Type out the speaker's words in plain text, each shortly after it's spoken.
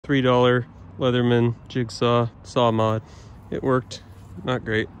$3 Leatherman Jigsaw saw mod. It worked. Not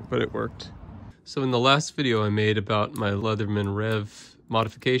great, but it worked. So in the last video I made about my Leatherman Rev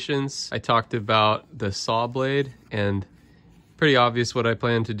modifications, I talked about the saw blade, and pretty obvious what I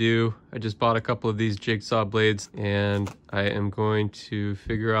plan to do. I just bought a couple of these jigsaw blades, and I am going to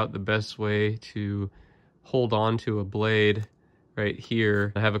figure out the best way to hold on to a blade right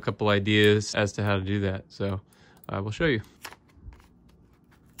here. I have a couple ideas as to how to do that, so I will show you.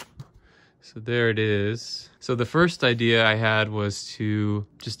 So there it is. So the first idea I had was to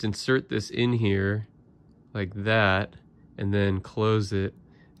just insert this in here like that, and then close it,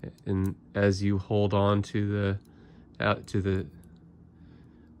 and as you hold on to the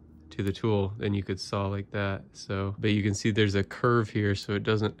tool, then you could saw like that. So, but you can see there's a curve here, so it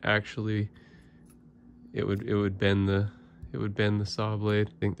doesn't actually, it would bend the saw blade.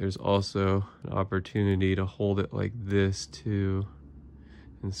 I think there's also an opportunity to hold it like this too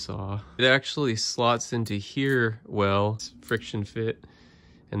and saw. It actually slots into here well, it's friction fit,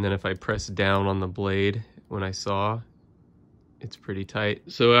 and then if I press down on the blade when I saw, it's pretty tight.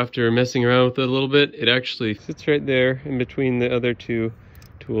 So after messing around with it a little bit, it actually sits right there in between the other two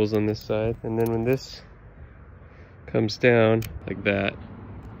tools on this side. And then when this comes down like that,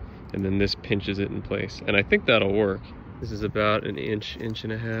 and then this pinches it in place. And I think that'll work. This is about an inch, inch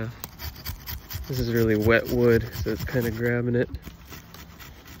and a half. This is really wet wood, so it's kind of grabbing it.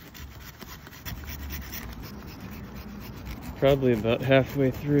 Probably about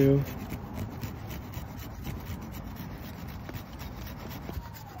halfway through.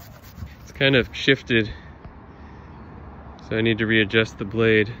 It's kind of shifted, so I need to readjust the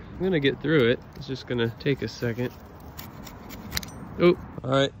blade. I'm gonna get through it. It's just gonna take a second. Oh, all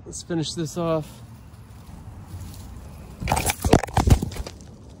right, let's finish this off.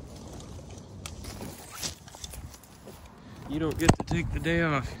 You don't get to take the day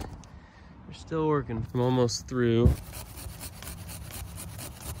off. You're still working. I'm almost through.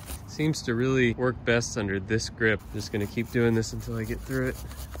 Seems to really work best under this grip. I'm just gonna keep doing this until I get through it.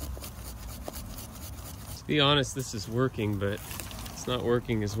 To be honest, this is working, but it's not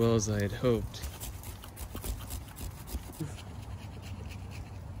working as well as I had hoped.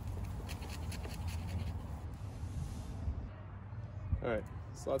 All right,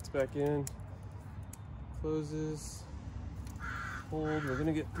 slots back in, closes, hold, we're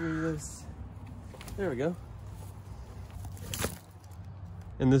gonna get through this. There we go.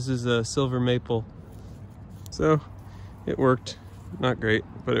 And this is a silver maple. So it worked. Not great,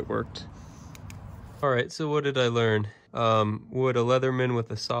 but it worked. All right, so what did I learn? Would a Leatherman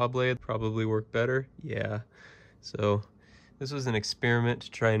with a saw blade probably work better? Yeah. So this was an experiment to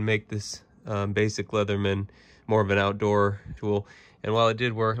try and make this basic Leatherman more of an outdoor tool. And while it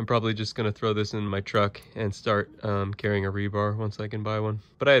did work, I'm probably just gonna throw this in my truck and start carrying a rebar once I can buy one.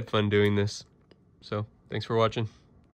 But I had fun doing this. So thanks for watching.